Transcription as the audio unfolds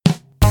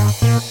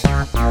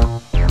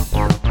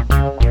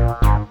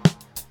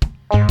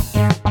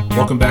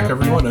Welcome back,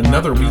 everyone.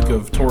 Another week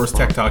of Taurus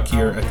Tech Talk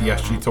here at the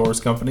SG Taurus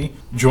Company.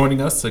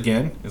 Joining us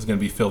again is going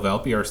to be Phil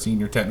Valpy, our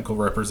Senior Technical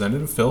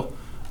Representative. Phil,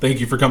 thank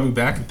you for coming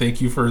back, and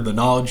thank you for the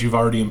knowledge you've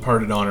already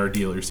imparted on our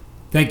dealers.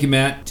 Thank you,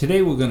 Matt.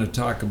 Today we're going to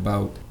talk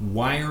about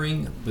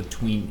wiring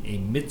between a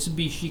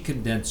Mitsubishi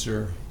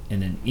condenser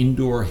and an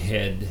indoor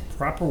head,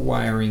 proper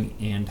wiring,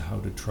 and how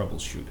to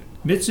troubleshoot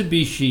it.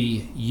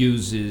 Mitsubishi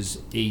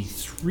uses a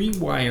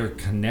 3-wire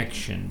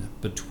connection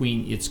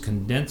between its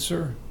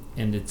condenser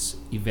and its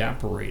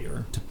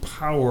evaporator to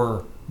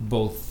power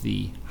both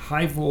the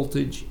high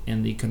voltage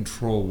and the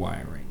control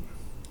wiring.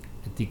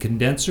 At the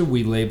condenser,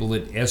 we label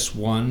it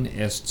S1,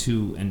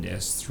 S2, and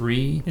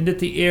S3. And at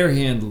the air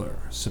handler,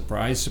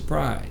 surprise,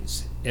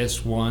 surprise,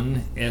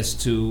 S1,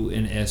 S2,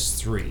 and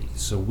S3.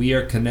 So we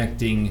are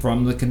connecting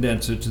from the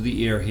condenser to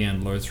the air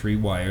handler 3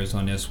 wires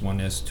on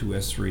S1, S2,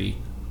 S3,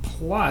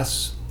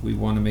 plus we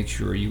want to make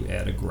sure you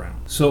add a ground.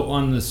 So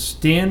on the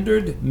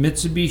standard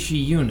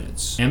Mitsubishi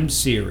units, M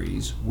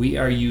series, we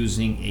are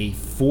using a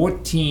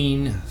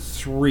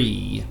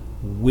 14-3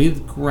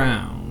 with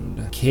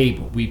ground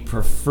cable. We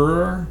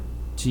prefer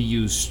to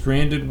use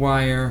stranded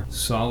wire.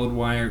 Solid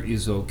wire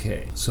is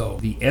okay. So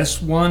the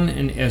S1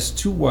 and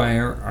S2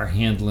 wire are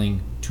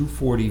handling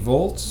 240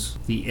 volts.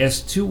 The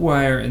S2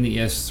 wire and the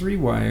S3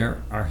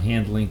 wire are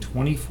handling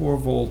 24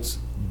 volts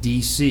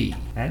DC.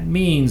 That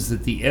means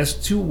that the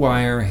S2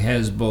 wire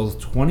has both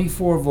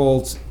 24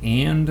 volts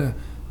and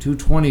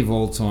 220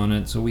 volts on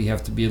it, so we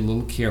have to be a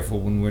little careful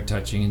when we're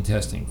touching and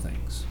testing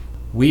things.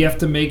 We have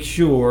to make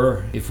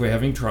sure, if we're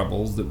having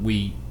troubles, that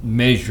we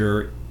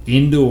measure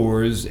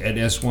indoors at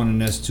S1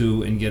 and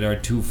S2 and get our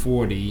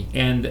 240.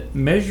 And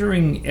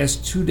measuring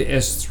S2 to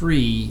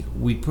S3,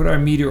 we put our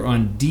meter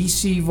on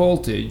DC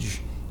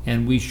voltage,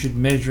 and we should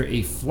measure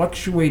a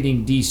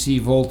fluctuating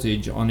DC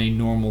voltage on a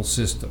normal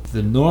system.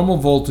 The normal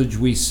voltage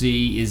we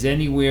see is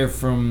anywhere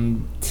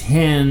from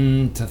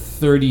 10 to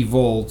 30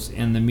 volts,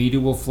 and the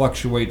meter will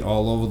fluctuate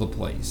all over the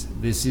place.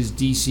 This is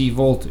DC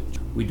voltage.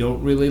 We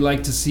don't really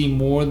like to see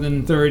more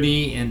than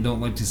 30 and don't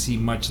like to see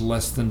much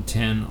less than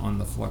 10 on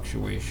the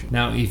fluctuation.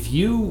 Now, if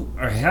you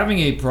are having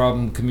a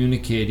problem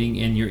communicating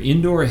and your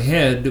indoor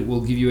head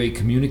will give you a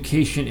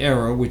communication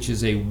error, which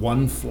is a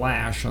 1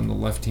 flash on the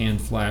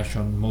left-hand flash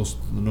on most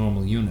of the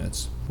normal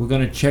units, we're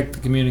going to check the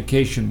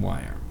communication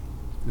wire.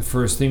 The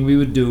first thing we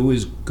would do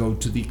is go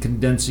to the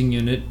condensing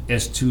unit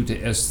S2 to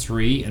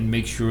S3 and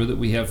make sure that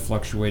we have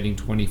fluctuating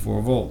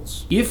 24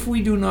 volts. If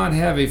we do not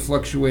have a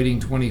fluctuating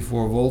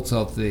 24 volts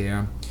out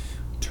there,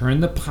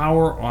 turn the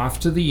power off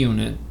to the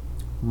unit,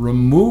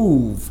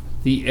 remove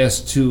the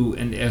S2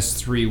 and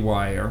S3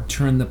 wire,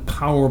 turn the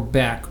power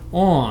back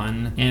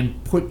on,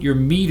 and put your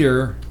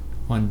meter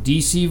on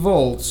DC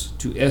volts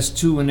to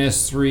S2 and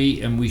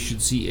S3, and we should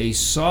see a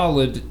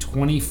solid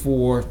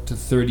 24 to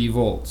 30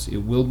 volts. It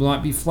will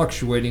not be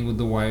fluctuating with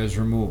the wires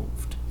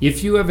removed.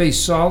 If you have a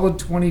solid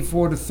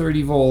 24 to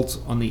 30 volts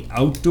on the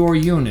outdoor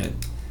unit,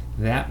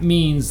 that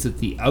means that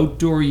the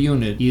outdoor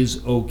unit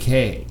is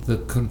okay. The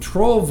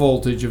control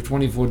voltage of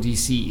 24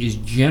 DC is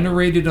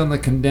generated on the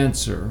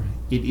condenser.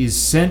 It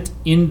is sent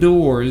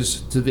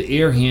indoors to the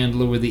air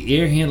handler, where the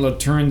air handler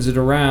turns it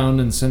around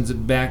and sends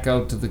it back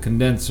out to the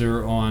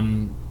condenser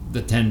on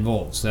the 10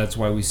 volts. That's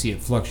why we see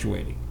it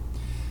fluctuating.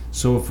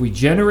 So if we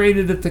generate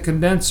it at the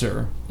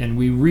condenser and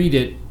we read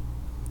it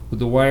with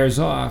the wires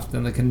off,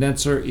 then the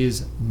condenser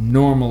is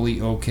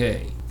normally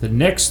okay. The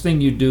next thing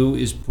you do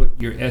is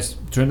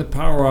turn the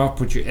power off,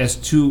 put your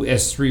S2,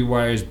 S3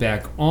 wires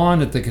back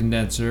on at the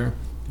condenser,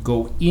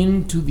 go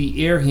into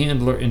the air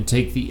handler and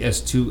take the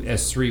S2,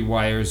 S3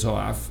 wires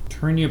off,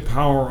 turn your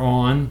power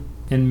on,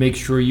 and make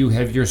sure you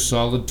have your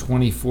solid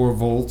 24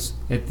 volts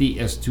at the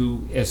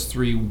S2,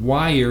 S3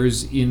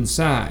 wires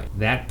inside.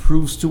 That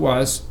proves to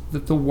us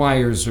that the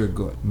wires are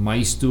good.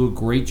 Mice do a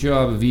great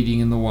job of eating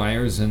in the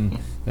wires, and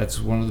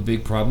that's one of the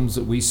big problems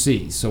that we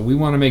see. So we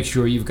want to make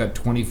sure you've got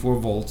 24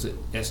 volts at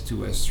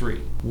S2,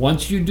 S3.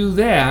 Once you do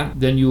that,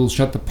 then you will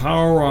shut the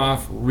power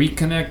off,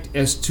 reconnect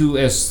S2,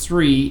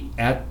 S3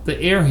 at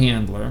the air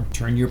handler,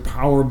 turn your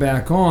power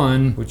back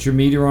on, put your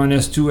meter on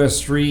S2,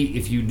 S3.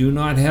 If you do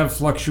not have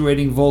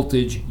fluctuating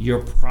voltage,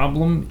 your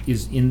problem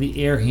is in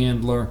the air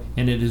handler,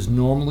 and it is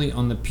normally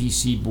on the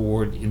PC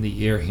board in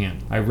the air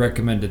handler. I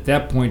recommend at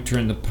that point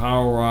turn the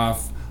power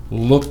off,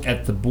 look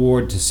at the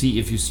board to see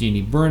if you see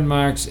any burn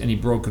marks, any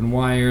broken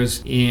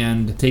wires,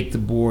 and take the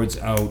boards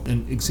out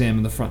and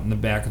examine the front and the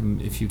back of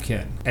them if you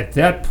can. At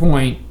that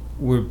point,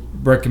 we're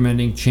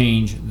recommending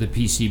change the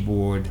PC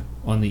board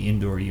on the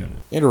indoor unit.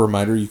 And a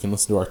reminder, you can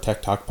listen to our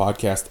Tech Talk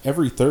podcast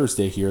every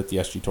Thursday here at the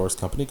SG Taurus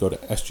Company. Go to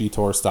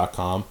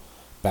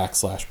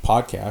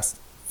sgtaurus.com/podcast.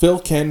 Phil,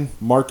 Ken,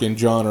 Mark, and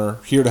John are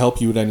here to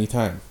help you at any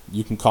time.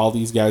 You can call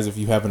these guys if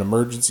you have an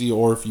emergency,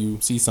 or if you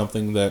see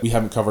something that we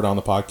haven't covered on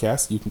the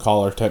podcast. You can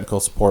call our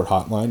technical support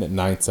hotline at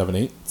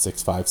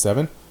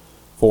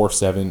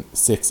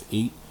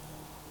 978-657-4768,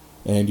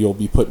 and you'll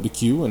be put into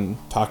queue and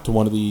talk to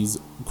one of these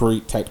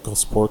great technical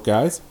support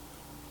guys.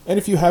 And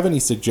if you have any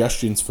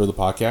suggestions for the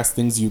podcast,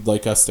 things you'd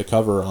like us to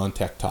cover on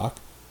Tech Talk,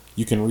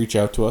 you can reach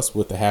out to us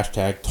with the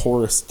hashtag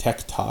Taurus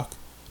Tech Talk,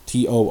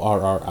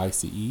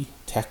 TORRICE,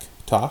 Tech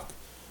Talk.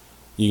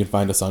 You can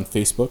find us on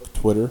Facebook,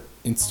 Twitter,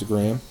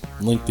 Instagram,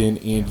 LinkedIn,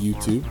 and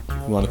YouTube.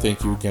 We want to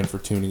thank you again for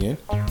tuning in,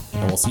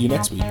 and we'll see you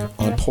next week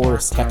on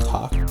Taurus Tech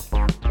Talk.